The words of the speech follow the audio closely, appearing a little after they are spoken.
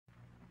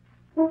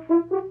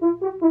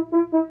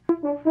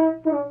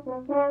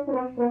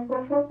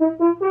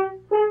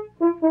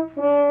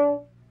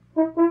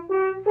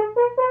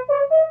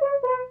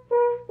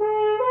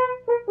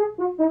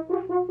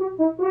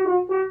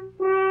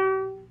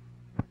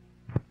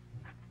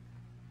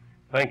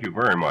Thank you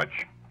very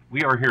much.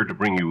 We are here to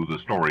bring you the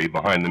story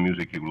behind the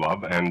music you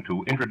love and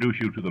to introduce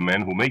you to the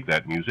men who make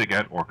that music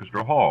at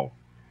Orchestra Hall.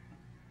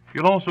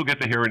 You'll also get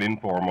to hear an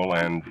informal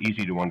and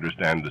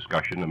easy-to-understand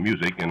discussion of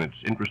music and its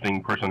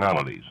interesting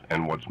personalities.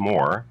 And what's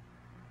more,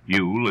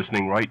 you,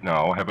 listening right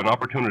now, have an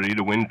opportunity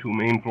to win 2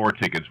 main-floor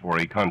tickets for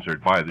a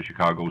concert by the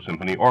Chicago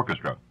Symphony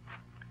Orchestra.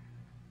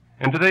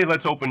 And today,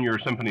 let's open your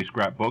symphony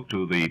scrapbook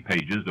to the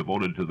pages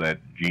devoted to that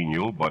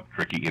genial but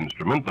tricky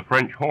instrument, the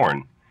French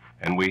horn.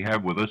 And we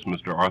have with us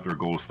Mr. Arthur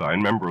Goldstein,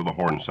 member of the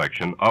horn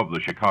section of the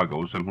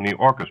Chicago Symphony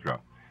Orchestra,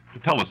 to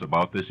tell us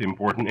about this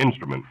important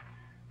instrument.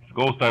 Mr.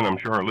 Goldstein, I'm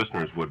sure our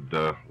listeners would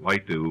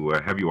like to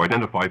have you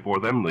identify for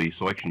them the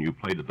selection you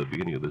played at the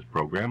beginning of this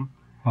program,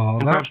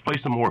 and perhaps play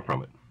some more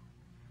from it.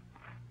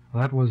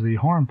 That was the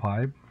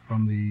hornpipe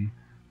from the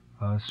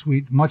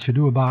suite Much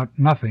Ado About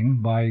Nothing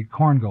by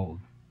Korngold.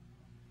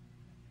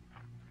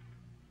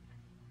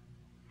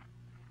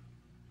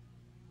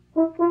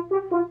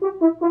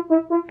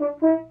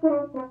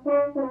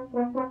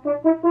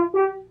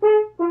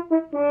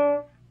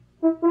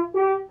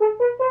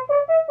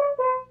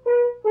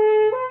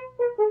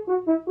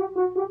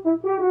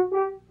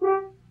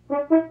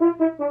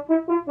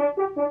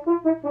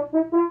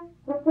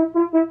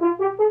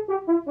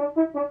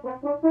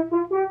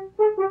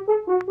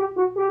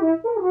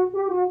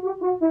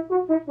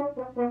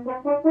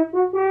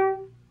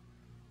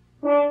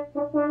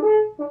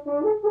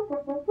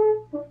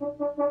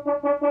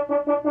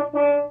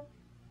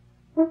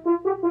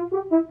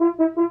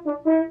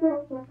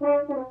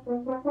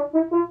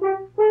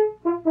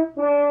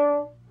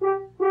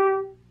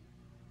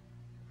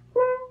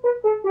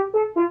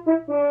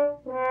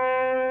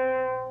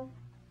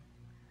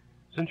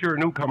 Since you're a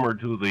newcomer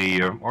to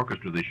the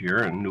orchestra this year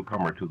and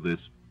newcomer to this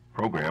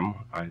program,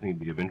 I think it'd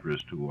be of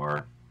interest to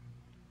our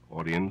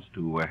audience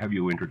to have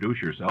you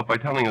introduce yourself by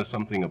telling us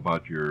something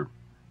about your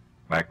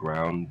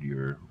background,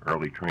 your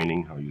early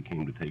training, how you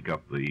came to take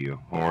up the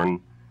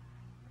horn,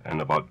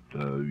 and about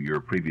your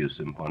previous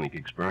symphonic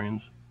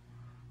experience.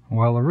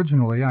 Well,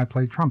 originally I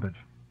played trumpet.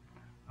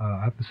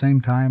 At the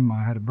same time,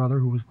 I had a brother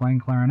who was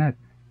playing clarinet.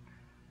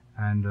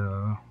 And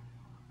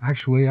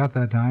actually, at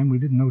that time, we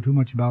didn't know too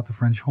much about the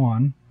French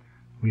horn.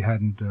 We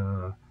hadn't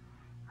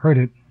heard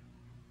it.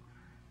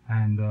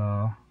 And,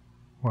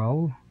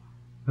 well,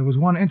 there was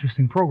one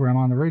interesting program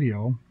on the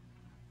radio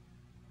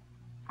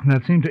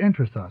that seemed to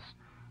interest us.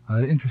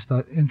 It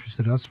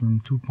interested us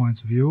from 2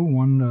 points of view,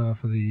 one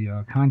for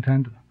the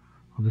content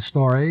of the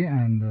story,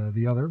 and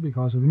the other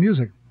because of the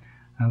music.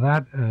 Now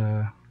that,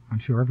 I'm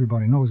sure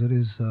everybody knows it,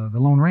 is The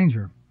Lone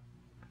Ranger.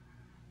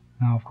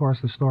 Now, of course,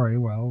 the story,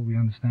 well, we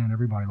understand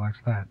everybody likes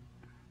that.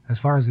 As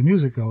far as the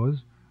music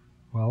goes,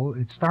 well,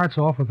 it starts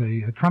off with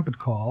a trumpet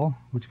call,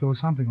 which goes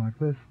something like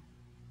this.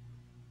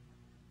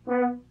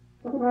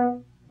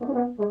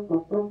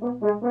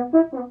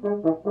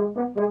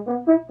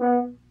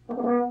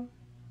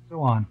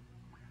 So on.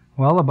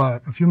 Well,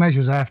 about a few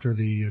measures after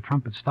the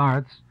trumpet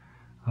starts,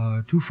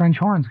 2 French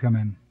horns come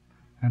in.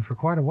 And for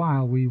quite a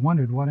while, we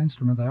wondered what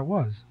instrument that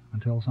was,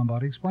 until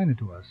somebody explained it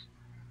to us.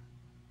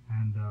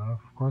 And, of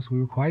course, we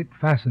were quite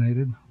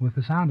fascinated with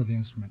the sound of the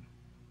instrument.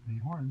 The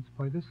horns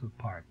play this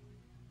part.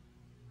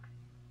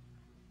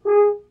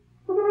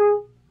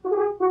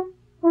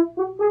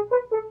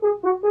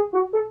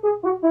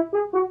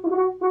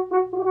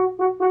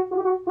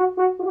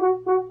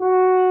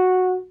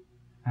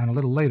 And a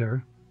little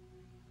later,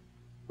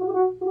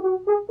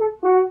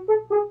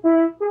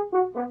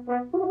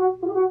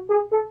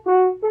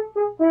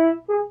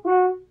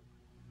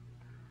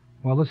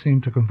 well, this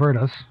seemed to convert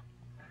us,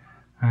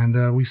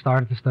 and we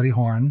started to study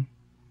horn.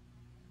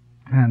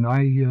 And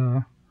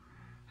I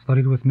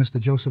studied with Mr.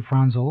 Joseph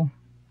Franzel,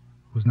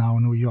 who's now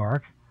in New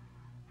York,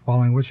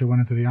 following which I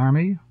went into the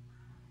Army,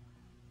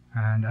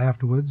 and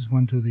afterwards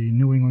went to the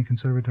New England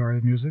Conservatory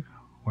of Music,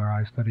 where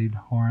I studied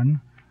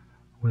horn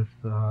with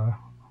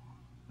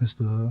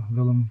Mr.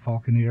 Willem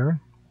Falconer.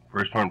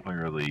 First horn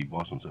player of the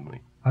Boston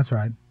Symphony. That's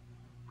right.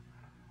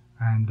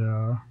 And,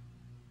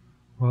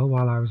 well,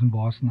 while I was in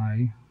Boston,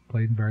 I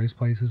played in various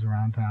places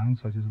around town,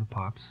 such as the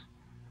Pops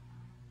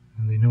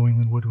and the New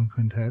England Woodwind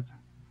Quintet,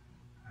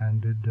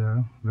 and did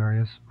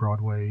various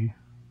Broadway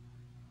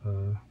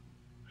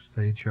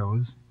stage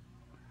shows.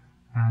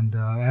 And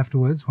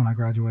afterwards, when I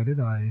graduated,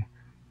 I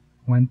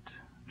went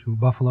to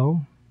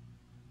Buffalo,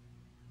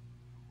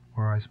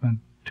 where I spent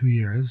 2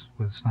 years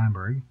with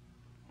Steinberg.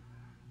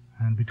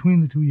 And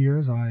between the 2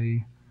 years,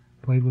 I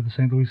played with the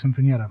St. Louis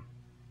Sinfonietta.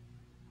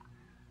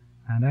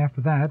 And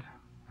after that,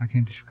 I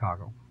came to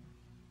Chicago.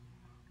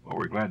 Well,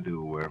 we're glad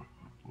to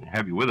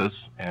have you with us,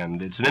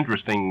 and it's an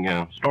interesting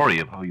story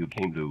of how you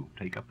came to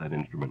take up that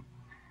instrument.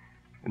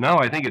 Now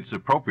I think it's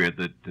appropriate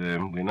that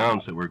we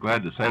announce that we're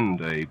glad to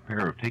send a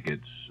pair of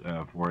tickets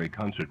for a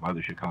concert by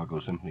the Chicago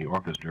Symphony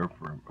Orchestra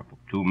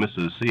to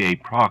Mrs. C.A.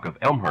 Prock of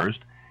Elmhurst,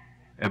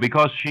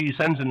 because she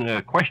sends in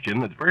a question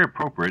that's very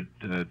appropriate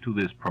to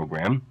this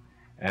program,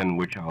 and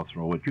which I'll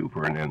throw at you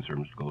for an answer,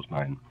 Mr.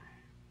 Goldstein.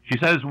 She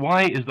says,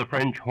 why is the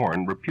French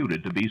horn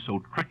reputed to be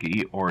so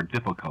tricky or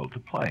difficult to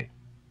play?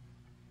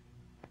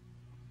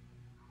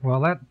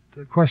 Well, that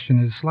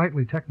question is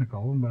slightly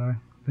technical, but I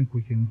think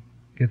we can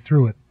get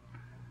through it.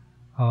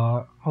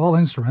 All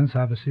instruments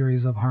have a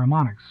series of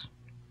harmonics.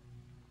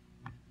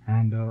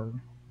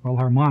 And, well,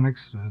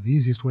 harmonics, the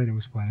easiest way to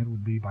explain it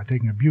would be by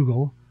taking a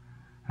bugle,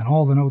 and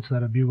all the notes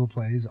that a bugle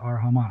plays are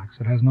harmonics.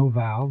 It has no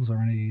valves or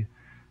any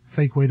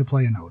fake way to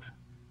play a note.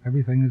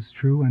 Everything is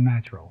true and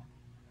natural.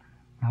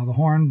 Now, the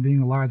horn,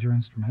 being a larger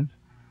instrument,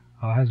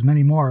 has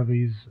many more of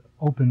these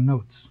open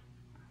notes.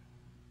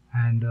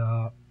 And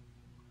the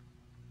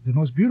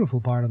most beautiful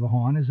part of the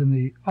horn is in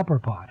the upper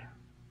part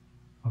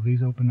of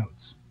these open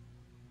notes.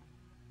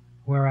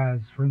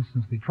 Whereas, for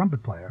instance, the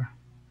trumpet player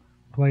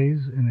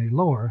plays in a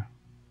lower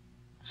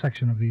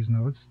section of these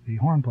notes, the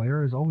horn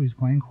player is always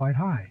playing quite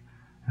high.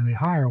 And the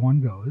higher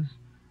one goes,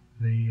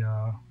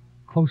 the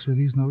closer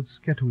these notes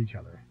get to each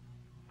other.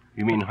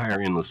 You mean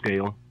higher in the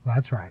scale?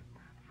 That's right.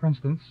 For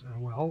instance,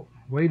 well,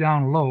 way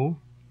down low,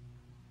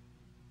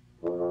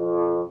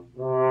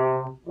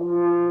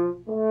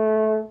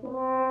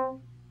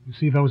 you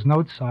see those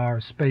notes are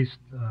spaced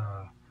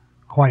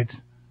quite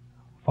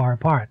far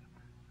apart.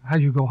 As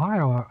you go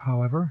higher,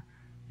 however,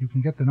 you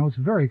can get the notes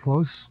very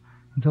close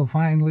until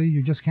finally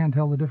you just can't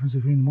tell the difference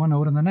between one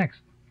note and the next.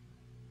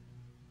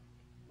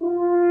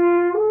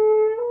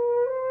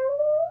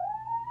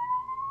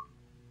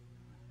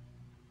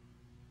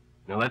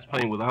 Now that's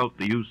playing without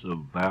the use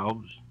of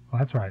valves? Well,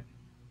 that's right.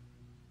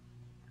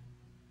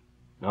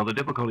 Now the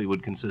difficulty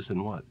would consist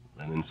in what?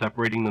 And in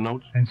separating the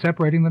notes? In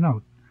separating the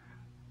notes,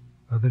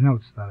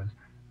 that is.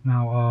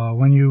 Now,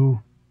 when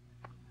you're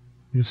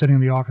sitting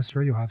in the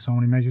orchestra, you have so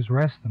many measures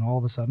rest, and all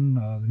of a sudden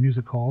the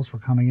music calls for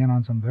coming in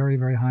on some very,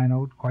 very high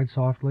note quite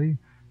softly.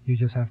 You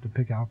just have to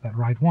pick out that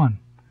right one.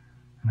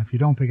 And if you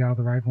don't pick out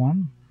the right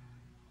one,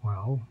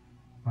 well,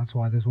 that's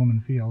why this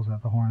woman feels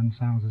that the horn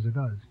sounds as it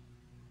does.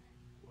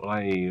 Well,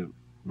 I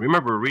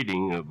remember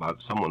reading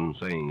about someone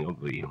saying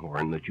of the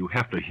horn that you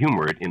have to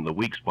humor it in the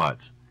weak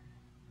spots.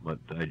 But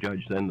I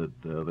judge then that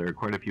there are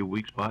quite a few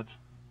weak spots?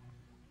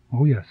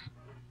 Oh, yes.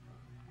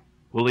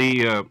 Well,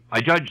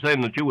 I judge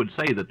then that you would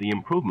say that the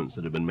improvements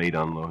that have been made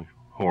on the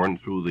horn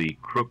through the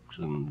crooks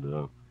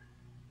and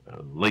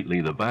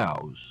lately the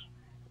valves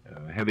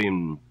have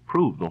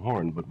improved the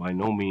horn, but by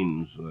no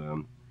means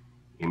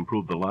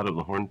improved the lot of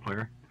the horn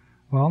player?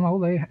 Well,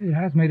 no, it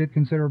has made it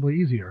considerably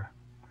easier,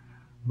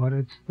 but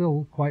it's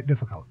still quite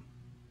difficult.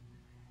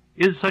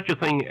 Is such a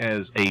thing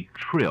as a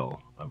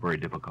trill a very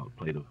difficult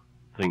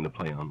thing to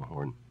play on the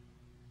horn?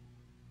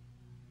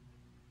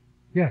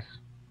 Yes.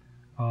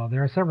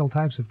 There are several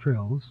types of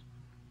trills.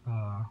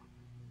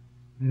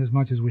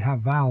 Inasmuch as we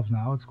have valves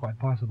now, it's quite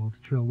possible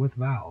to trill with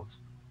valves.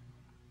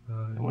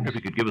 I wonder if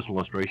you could give us an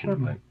illustration of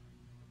that.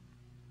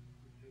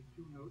 Take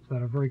two notes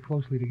that are very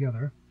closely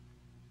together.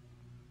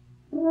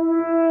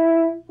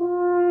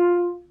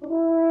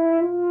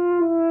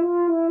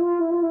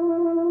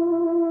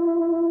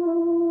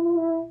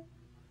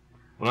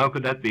 Well, how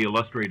could that be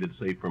illustrated,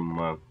 say,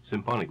 from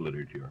symphonic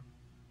literature?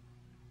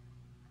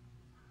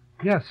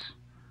 Yes.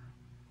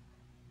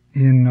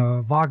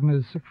 In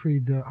Wagner's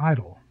Siegfried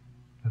Idyll,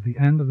 at the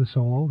end of the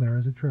solo, there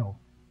is a trill.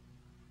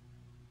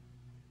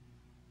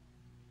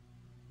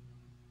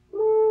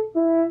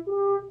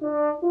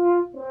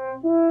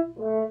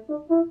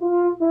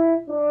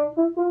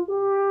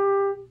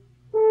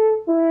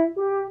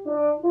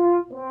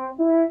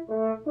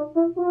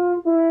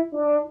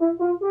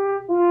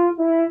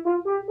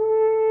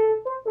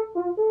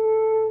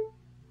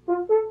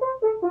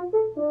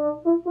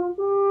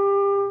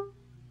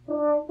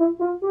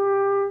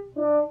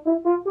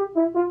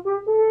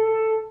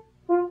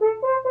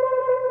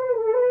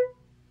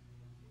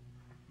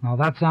 Now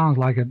that sounds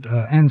like it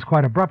ends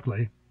quite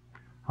abruptly.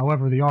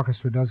 However, the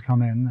orchestra does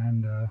come in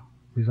and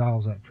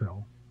resolves that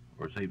trill.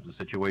 Or saves the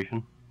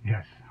situation?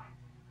 Yes.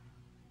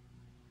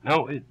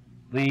 Now,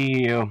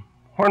 the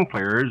horn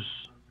players,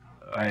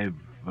 I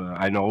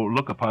know,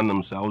 look upon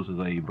themselves as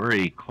a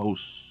very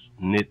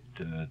close-knit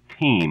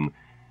team.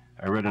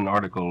 I read an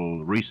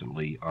article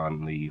recently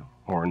on the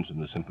horns in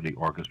the symphony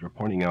orchestra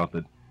pointing out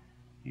that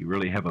you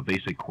really have a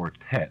basic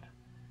quartet.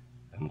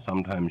 And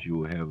sometimes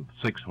you have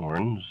 6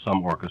 horns.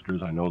 Some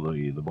orchestras, I know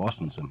the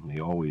Boston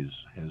Symphony always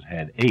has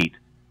had 8.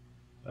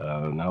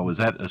 Now, is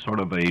that a sort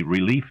of a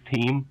relief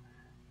team?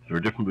 Is there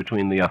a difference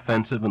between the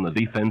offensive and the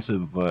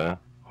defensive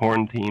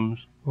horn teams?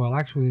 Well,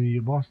 actually, the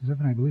Boston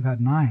Symphony, I believe, had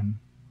 9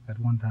 at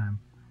one time.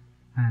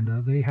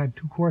 And they had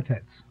 2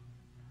 quartets.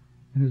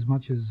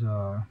 Inasmuch as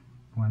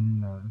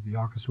when the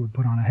orchestra would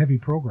put on a heavy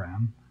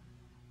program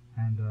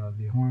and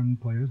the horn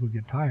players would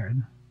get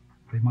tired,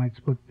 they might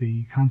split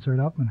the concert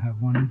up and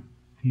have one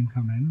team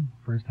come in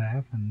first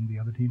half and the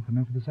other team come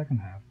in for the second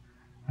half.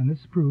 and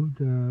this proved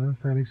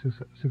fairly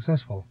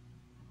successful.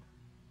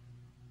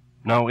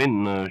 Now,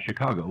 in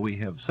Chicago, we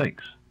have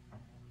 6.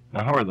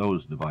 Now, how are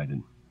those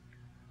divided?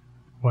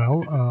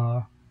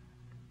 Well,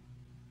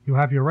 you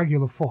have your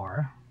regular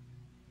 4,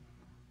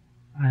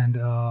 and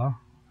on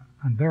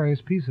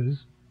various pieces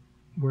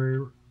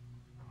where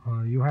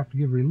you have to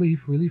give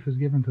relief. Relief is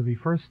given to the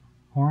first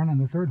horn and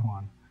the third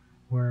horn,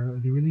 where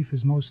the relief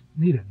is most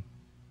needed,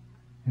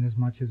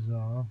 inasmuch as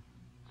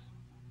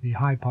the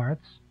high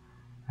parts,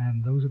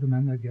 and those are the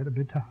men that get a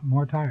bit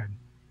more tired.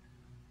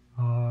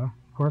 Of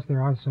course,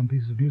 there are some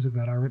pieces of music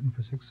that are written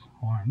for 6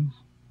 horns,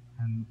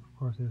 and of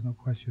course there's no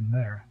question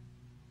there.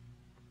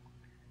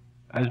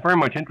 I was very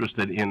much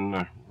interested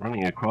in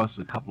running across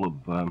a couple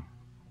of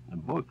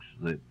books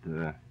that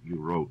you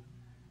wrote.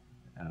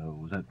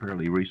 Was that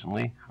fairly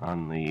recently,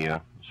 on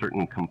the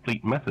certain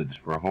complete methods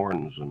for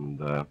horns and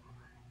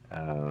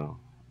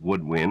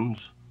woodwinds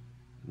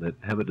that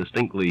have a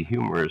distinctly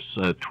humorous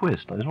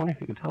twist? I was wondering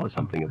if you could tell us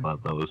something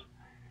about those.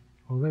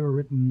 Well, they were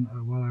written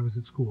while I was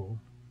at school.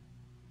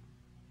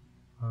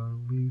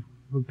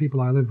 The people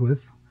I lived with,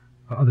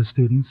 other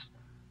students,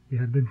 we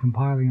had been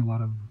compiling a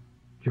lot of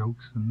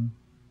jokes and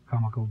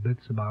comical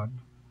bits about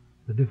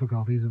the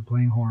difficulties of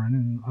playing horn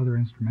and other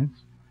instruments.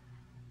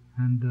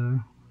 And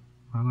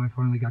well, I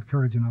finally got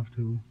courage enough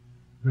to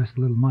invest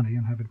a little money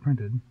and have it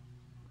printed,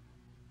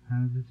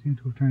 and it seemed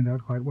to have turned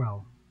out quite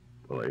well.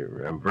 Well,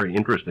 they're very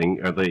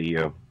interesting. Are they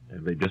have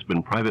they just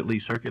been privately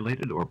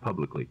circulated or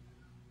publicly?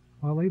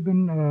 Well, they've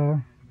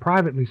been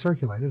privately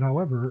circulated.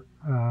 However,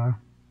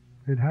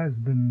 it has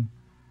been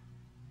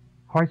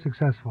quite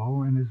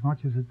successful, in as much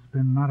as it's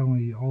been not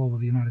only all over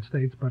the United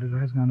States, but it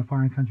has gone to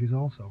foreign countries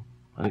also.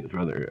 I think it's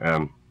rather,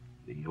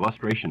 the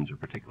illustrations are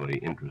particularly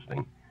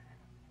interesting.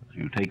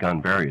 You take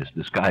on various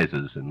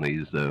disguises in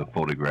these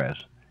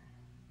photographs.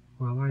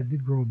 Well, I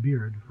did grow a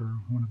beard for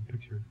one of the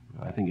pictures.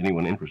 I think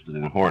anyone interested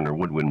in horn or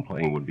woodwind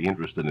playing would be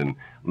interested in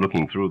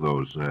looking through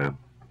those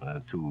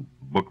 2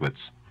 booklets.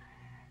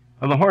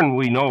 The horn,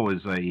 we know,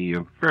 is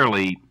a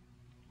fairly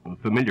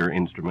familiar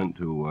instrument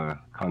to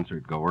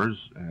concert goers,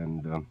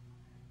 and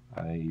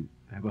I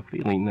have a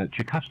feeling that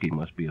Tchaikovsky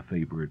must be a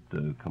favorite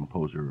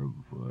composer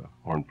of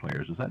horn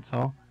players. Is that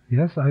so?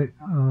 Yes, I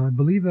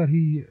believe that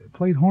he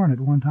played horn at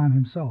one time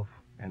himself.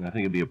 And I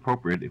think it'd be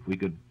appropriate if we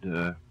could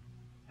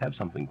have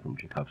something from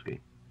Tchaikovsky.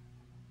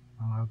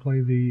 I'll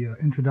play the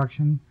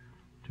introduction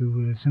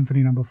to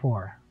Symphony No.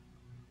 4.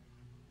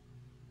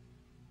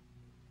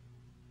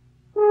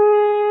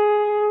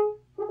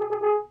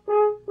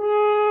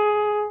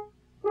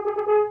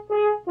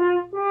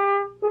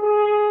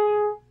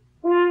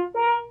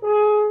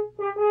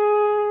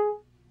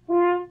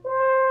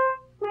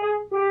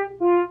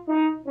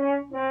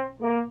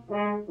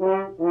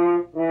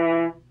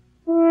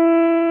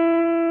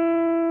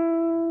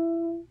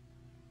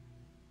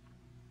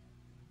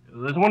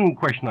 There's one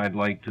question I'd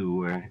like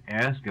to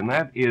ask, and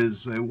that is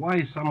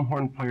why some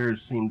horn players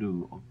seem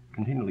to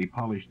continually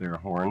polish their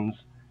horns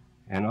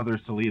and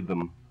others to leave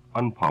them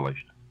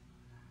unpolished.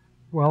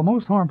 Well,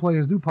 most horn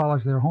players do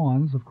polish their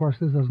horns. Of course,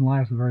 this doesn't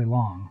last very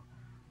long,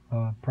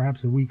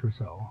 perhaps a week or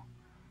so.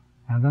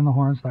 And then the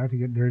horns start to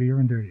get dirtier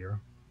and dirtier.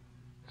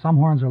 Some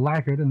horns are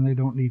lacquered and they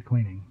don't need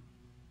cleaning.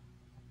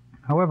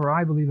 However,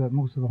 I believe that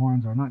most of the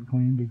horns are not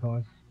cleaned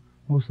because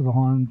most of the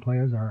horn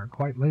players are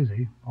quite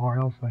lazy, or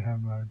else they have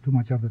too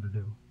much of it to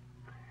do.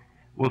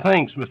 Well,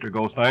 thanks, Mr.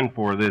 Goldstein,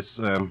 for this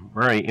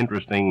very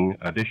interesting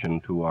addition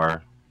to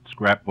our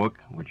scrapbook,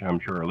 which I'm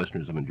sure our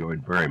listeners have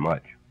enjoyed very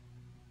much.